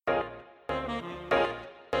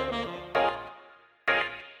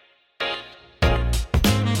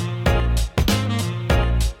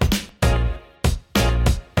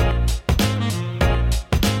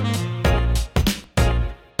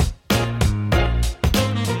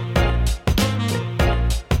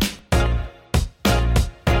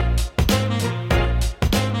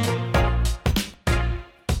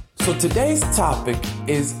Today's topic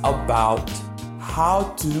is about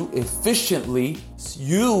how to efficiently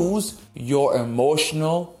use your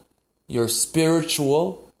emotional, your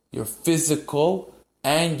spiritual, your physical,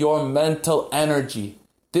 and your mental energy.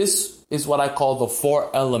 This is what I call the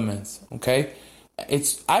 4 elements, okay?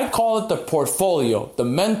 I call it the portfolio, the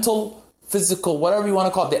mental, physical, whatever you want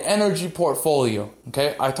to call it, the energy portfolio,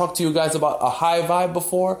 okay? I talked to you guys about a high vibe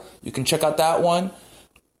before. You can check out that one.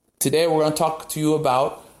 Today we're going to talk to you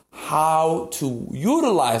about how to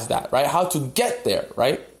utilize that, right? How to get there,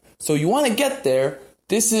 right? So you want to get there.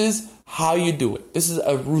 This is how you do it. This is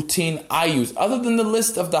a routine I use. Other than the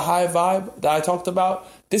list of the high vibe that I talked about,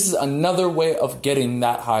 this is another way of getting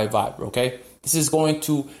that high vibe, okay? This is going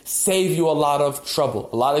to save you a lot of trouble.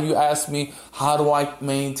 A lot of you ask me, how do I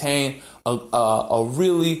maintain a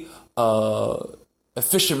really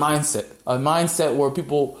efficient mindset? A mindset where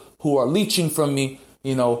people who are leeching from me,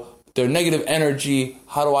 their negative energy,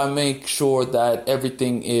 how do I make sure that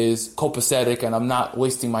everything is copacetic and I'm not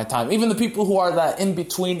wasting my time? Even the people who are that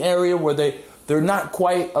in-between area where they're not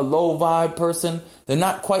quite a low vibe person, they're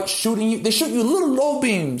not quite shooting you, they shoot you little low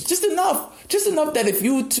beams, just enough that if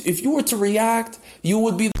you were to react, you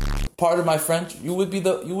would be part of my French, you would be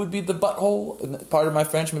the butthole, part of my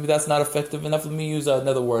French, maybe that's not effective enough. Let me use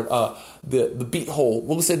another word, the beat hole.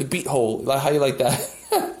 We'll say the beat hole, like how you like that?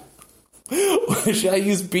 Should I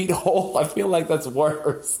use beet hole? I feel like that's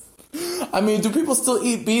worse. I mean, do people still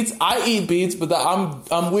eat beets? I eat beets, but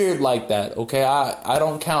I'm weird like that. Okay, I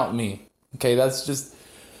don't count me. Okay, that's just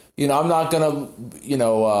I'm not gonna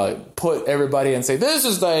put everybody and say this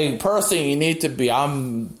is the person you need to be. I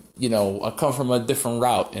come from a different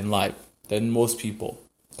route in life than most people.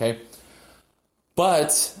 Okay,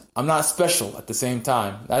 but I'm not special at the same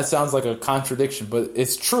time. That sounds like a contradiction, but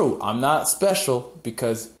it's true. I'm not special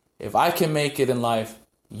because if I can make it in life,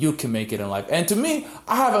 you can make it in life. And to me,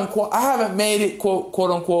 I haven't made it, quote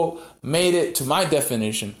unquote, made it to my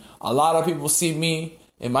definition. A lot of people see me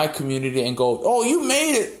in my community and go, "Oh, you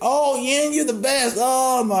made it. Oh, Yin, you're the best.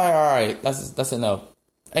 Oh my, all right, that's enough."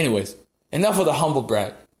 Anyways, enough of the humble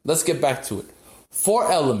brag. Let's get back to it.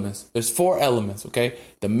 4 elements. There's 4 elements, okay?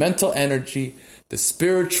 The mental energy, the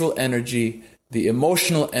spiritual energy, the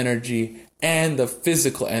emotional energy, and the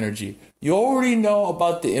physical energy. You already know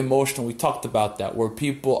about the emotional. We talked about that, where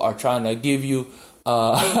people are trying to give you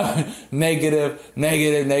negative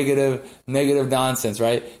nonsense,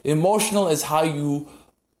 right? Emotional is how you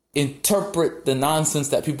interpret the nonsense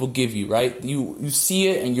that people give you, right? You see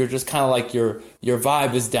it and you're just kind of like your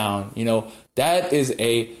vibe is down. That is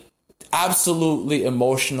a absolutely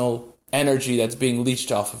emotional energy that's being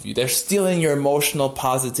leached off of you. They're stealing your emotional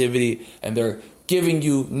positivity and they're giving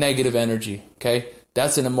you negative energy, okay?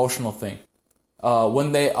 That's an emotional thing.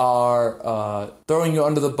 When they are throwing you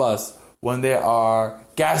under the bus, when they are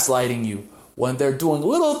gaslighting you, when they're doing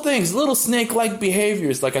little things, little snake-like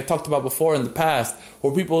behaviors, like I talked about before in the past,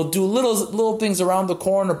 where people do little things around the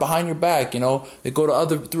corner behind your back, they go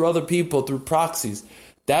to through other people, through proxies.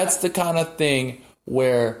 That's the kind of thing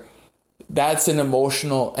where that's an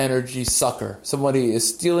emotional energy sucker. Somebody is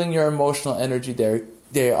stealing your emotional energy.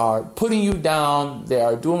 They are putting you down. They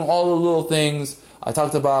are doing all the little things. I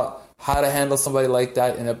talked about how to handle somebody like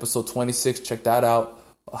that in episode 26. Check that out.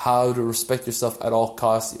 How to respect yourself at all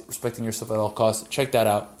costs. Respecting yourself at all costs. Check that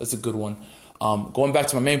out. That's a good one. Going back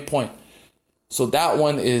to my main point. So that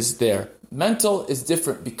one is there. Mental is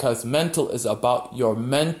different because mental is about your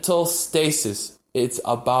mental stasis. It's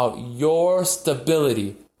about your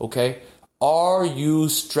stability. Okay? Are you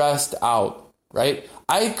stressed out? Right?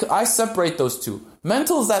 I separate those two.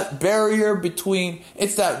 Mental is that barrier between,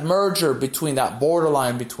 it's that merger between, that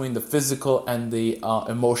borderline between the physical and the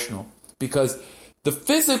emotional. Because the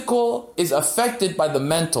physical is affected by the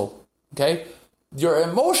mental, okay? Your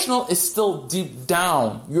emotional is still deep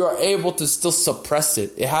down. You are able to still suppress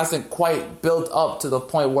it. It hasn't quite built up to the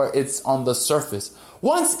point where it's on the surface.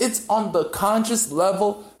 Once it's on the conscious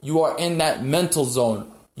level, you are in that mental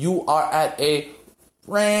zone. You are at a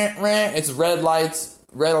it's red lights,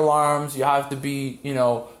 red alarms. You have to be,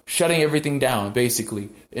 shutting everything down, basically,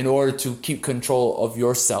 in order to keep control of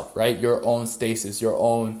yourself, right? Your own stasis, your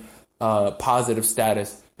own positive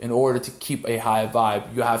status. In order to keep a high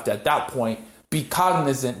vibe, you have to, at that point, be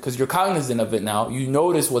cognizant, because you're cognizant of it now. You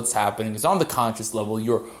notice what's happening. It's on the conscious level.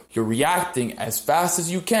 You're reacting as fast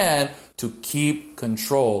as you can to keep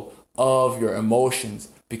control of your emotions.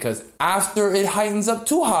 Because after it heightens up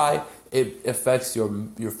too high, it affects your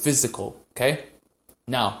physical, okay?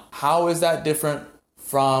 Now, how is that different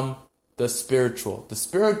from the spiritual? The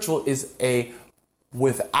spiritual is a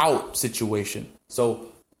without situation. So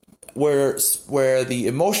where the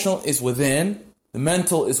emotional is within, The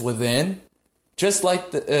mental is within. Just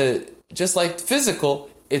like physical,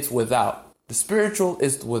 it's without. The spiritual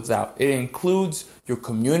is without. It includes your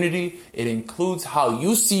community. It includes how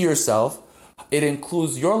you see yourself. It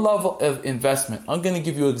includes your level of investment. I'm going to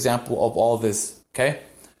give you an example of all this, okay?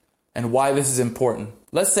 And why this is important.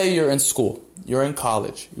 Let's say you're in school. You're in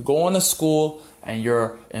college. You go into school and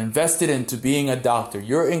you're invested into being a doctor.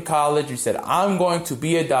 You're in college. You said, I'm going to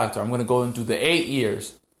be a doctor. I'm going to go and do the 8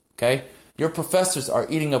 years, okay? Your professors are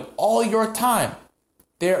eating up all your time.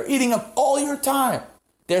 They're eating up all your time.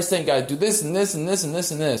 They're saying, guys, do this and this and this and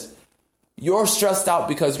this and this. You're stressed out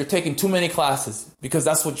because you're taking too many classes, because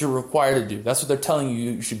that's what you're required to do. That's what they're telling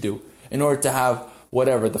you you should do in order to have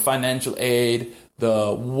whatever, the financial aid,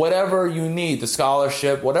 the whatever you need, the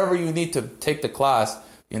scholarship, whatever you need to take the class.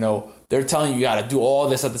 You know, they're telling you got to do all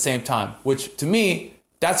this at the same time, which to me,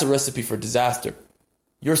 that's a recipe for disaster.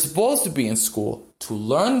 You're supposed to be in school to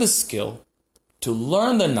learn the skill, to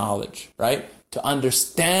learn the knowledge, right? To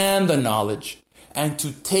understand the knowledge and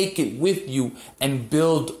to take it with you and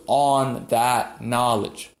build on that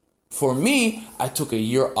knowledge. For me, I took a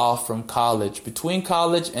year off from college. Between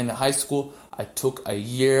college and high school, I took a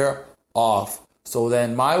year off. So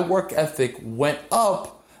then my work ethic went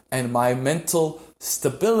up and my mental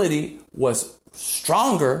stability was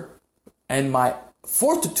stronger and my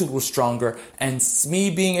fortitude was stronger, and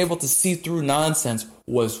me being able to see through nonsense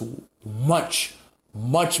was much,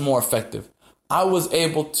 much more effective. I was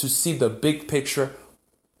able to see the big picture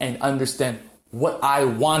and understand what I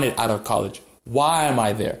wanted out of college. Why am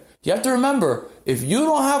I there? You have to remember, if you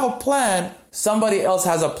don't have a plan, somebody else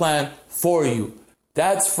has a plan for you.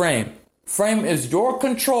 That's frame. Frame is your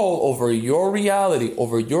control over your reality,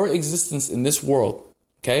 over your existence in this world.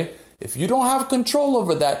 Okay? If you don't have control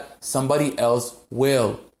over that, somebody else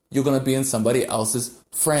will. You're going to be in somebody else's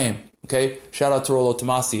frame. Okay? Shout out to Rollo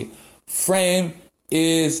Tomasi. Frame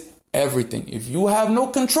is everything. If you have no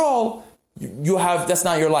control, that's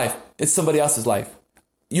not your life. It's somebody else's life.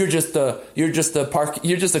 You're just a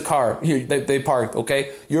car. They parked,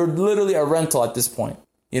 okay? You're literally a rental at this point.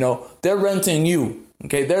 You know, they're renting you.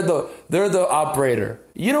 Okay, they're the operator.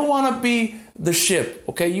 You don't want to be the ship,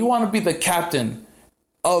 okay? You want to be the captain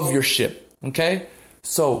of your ship, okay?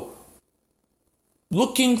 So,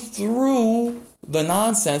 looking through the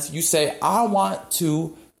nonsense, you say, I want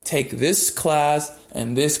to take this class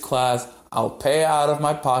and this class. I'll pay out of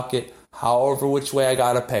my pocket, however which way I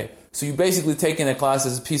gotta pay. So you're basically taking the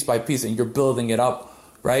classes piece by piece and you're building it up,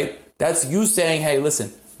 right? That's you saying, hey,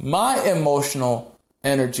 listen, my emotional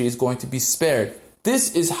energy is going to be spared.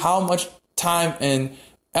 This is how much time and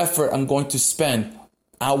effort I'm going to spend.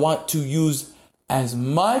 I want to use as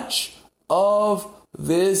much of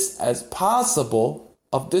this as possible,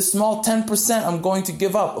 of this small 10% I'm going to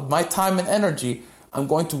give up of my time and energy. I'm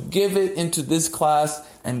going to give it into this class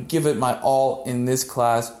and give it my all in this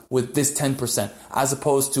class with this 10%, as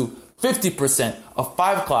opposed to 50% of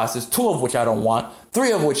 5 classes, 2 of which I don't want,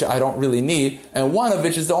 3 of which I don't really need, and 1 of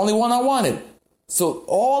which is the only one I wanted. So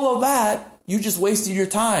all of that, you just wasted your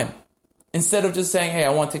time instead of just saying, hey, I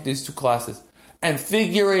want to take these 2 classes and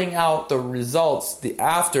figuring out the results, the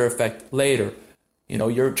after effect later. You know,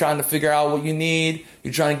 you're trying to figure out what you need.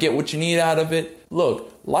 You're trying to get what you need out of it.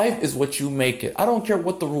 Look, life is what you make it. I don't care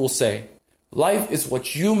what the rules say. Life is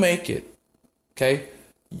what you make it. Okay?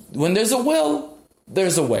 When there's a will,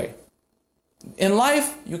 there's a way. In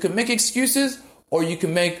life, you can make excuses or you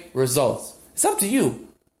can make results. It's up to you.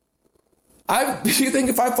 You think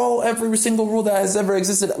if I follow every single rule that has ever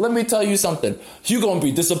existed, let me tell you something. You're going to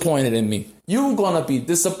be disappointed in me. You're going to be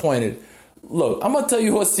disappointed. Look, I'm going to tell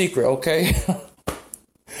you a secret, okay?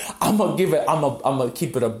 I'm going to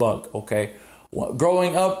keep it a buck, okay?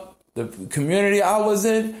 Growing up, the community I was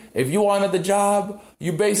in, if you wanted the job,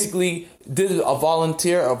 you basically did a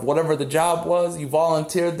volunteer of whatever the job was. You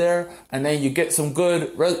volunteered there, and then you get some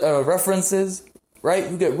good references, right?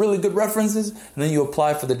 You get really good references, and then you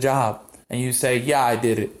apply for the job. And you say, yeah, I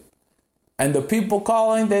did it. And the people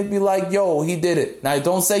calling, they'd be like, yo, he did it. Now,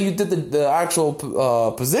 don't say you did the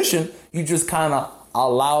actual position. You just kind of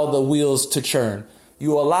allow the wheels to churn.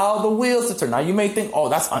 You allow the wheels to turn. Now, you may think, oh,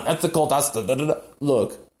 that's unethical. That's the da-da-da.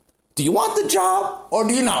 Look, do you want the job or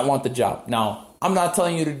do you not want the job? Now, I'm not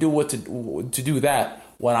telling you to do to do that.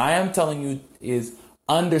 What I am telling you is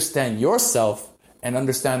understand yourself and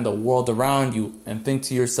understand the world around you and think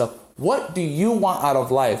to yourself, what do you want out of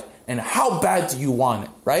life? And how bad do you want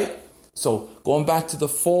it, right? So going back to the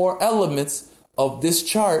 4 elements of this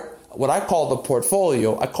chart, what I call the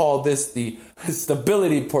portfolio, I call this the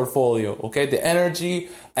stability portfolio, okay? The energy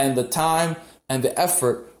and the time and the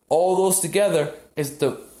effort, all those together is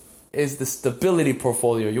the is the stability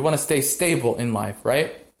portfolio. You want to stay stable in life,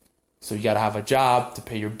 right? So you got to have a job to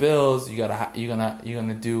pay your bills. You're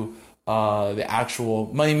gonna do the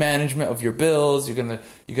actual money management of your bills. You're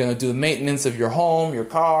gonna do the maintenance of your home, your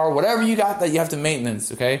car, whatever you got that you have to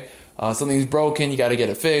maintenance. Okay, something's broken, you got to get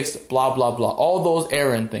it fixed. Blah blah blah. All those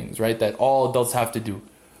errand things, right? That all adults have to do.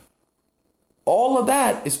 All of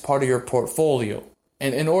that is part of your portfolio.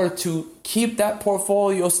 And in order to keep that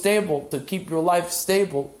portfolio stable, to keep your life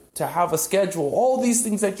stable, to have a schedule, all these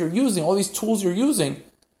things that you're using, all these tools you're using,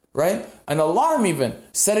 right? An alarm even,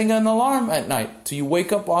 setting an alarm at night so you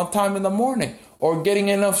wake up on time in the morning, or getting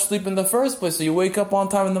enough sleep in the first place so you wake up on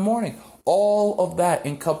time in the morning. All of that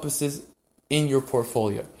encompasses in your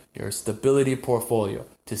portfolio, your stability portfolio,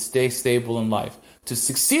 to stay stable in life. To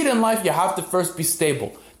succeed in life, you have to first be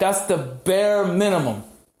stable. That's the bare minimum.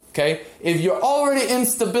 Okay? If you're already in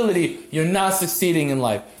stability, you're not succeeding in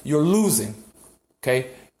life. You're losing. Okay?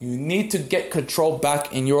 You need to get control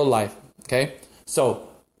back in your life. Okay? So,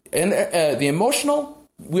 in the emotional,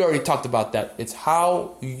 we already talked about that. It's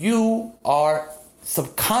how you are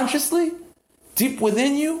subconsciously, deep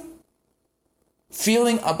within you,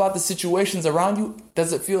 feeling about the situations around you.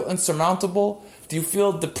 Does it feel insurmountable? Do you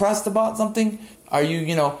feel depressed about something? Are you,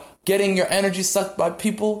 getting your energy sucked by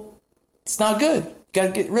people? It's not good. You got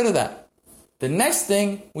to get rid of that. The next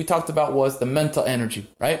thing we talked about was the mental energy,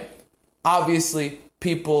 right? Obviously,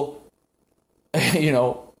 people,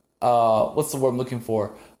 what's the word I'm looking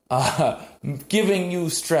for? Giving you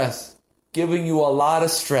stress, giving you a lot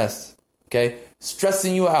of stress, okay?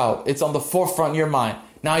 Stressing you out. It's on the forefront of your mind.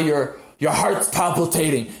 Now your heart's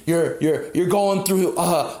palpitating. You're going through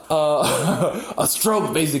a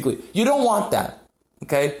stroke, basically. You don't want that,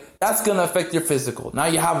 okay? That's going to affect your physical. Now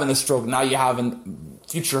you're having a stroke. Now you're having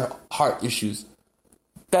future heart issues.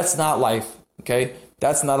 That's not life, okay?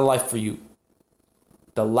 That's not a life for you.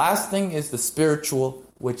 The last thing is the spiritual,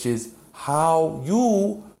 which is how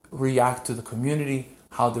you react to the community,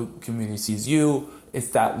 how the community sees you. It's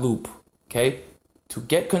that loop, okay? To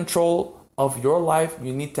get control of your life,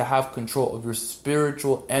 you need to have control of your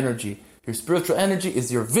spiritual energy. Your spiritual energy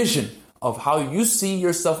is your vision of how you see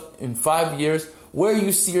yourself in 5 years, where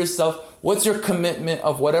you see yourself, what's your commitment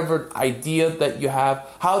of whatever idea that you have,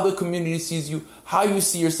 how the community sees you, how you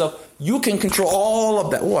see yourself. You can control all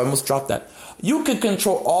of that. Oh, I almost dropped that. You can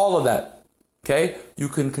control all of that, okay? You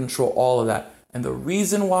can control all of that. And the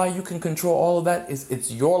reason why you can control all of that is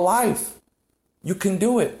it's your life. You can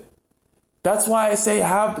do it. That's why I say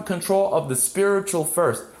have the control of the spiritual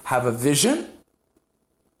first. Have a vision.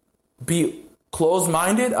 Be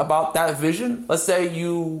closed-minded about that vision. Let's say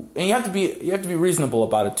you have to be reasonable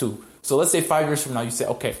about it too. So let's say 5 years from now, you say,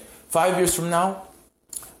 okay, 5 years from now,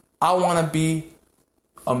 I want to be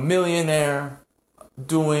a millionaire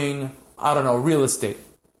doing, real estate.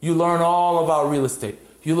 You learn all about real estate.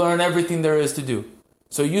 You learn everything there is to do.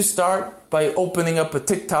 So you start by opening up a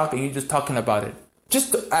TikTok and you're just talking about it.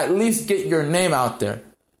 Just to at least get your name out there.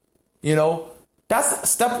 That's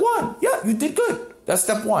step one. Yeah, you did good. That's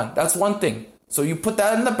step one. That's one thing. So you put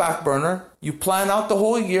that in the back burner. You plan out the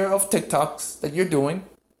whole year of TikToks that you're doing.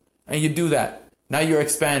 And you do that. Now you're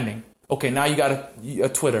expanding. Okay, now you got a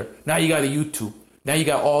Twitter. Now you got a YouTube. Now you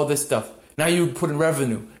got all this stuff. Now you put in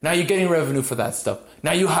revenue. Now you're getting revenue for that stuff.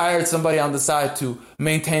 Now you hired somebody on the side to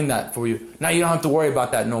maintain that for you. Now you don't have to worry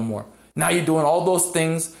about that no more. Now you're doing all those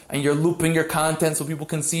things and you're looping your content so people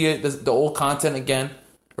can see it, the old content again,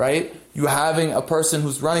 right? You having a person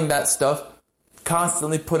who's running that stuff,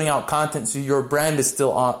 constantly putting out content so your brand is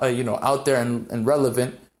still on, out there and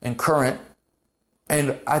relevant and current.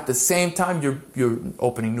 And at the same time, you're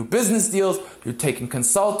opening new business deals. You're taking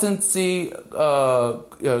consultancy,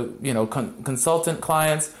 consultant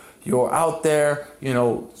clients. You're out there,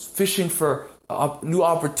 fishing for new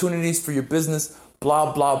opportunities for your business.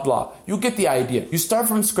 Blah, blah, blah. You get the idea. You start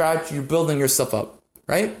from scratch. You're building yourself up,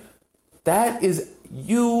 right? That is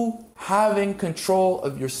you having control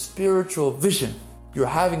of your spiritual vision. You're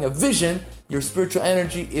having a vision. Your spiritual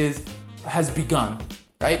energy has begun,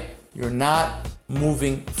 right? You're not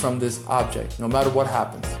moving from this object, no matter what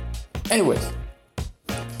happens. Anyways,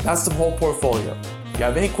 that's the whole portfolio. If you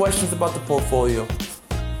have any questions about the portfolio,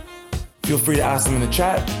 feel free to ask them in the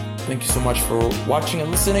chat. Thank you so much for watching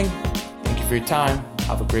and listening. Thank you for your time.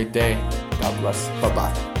 Have a great day. God bless.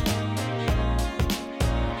 Bye-bye.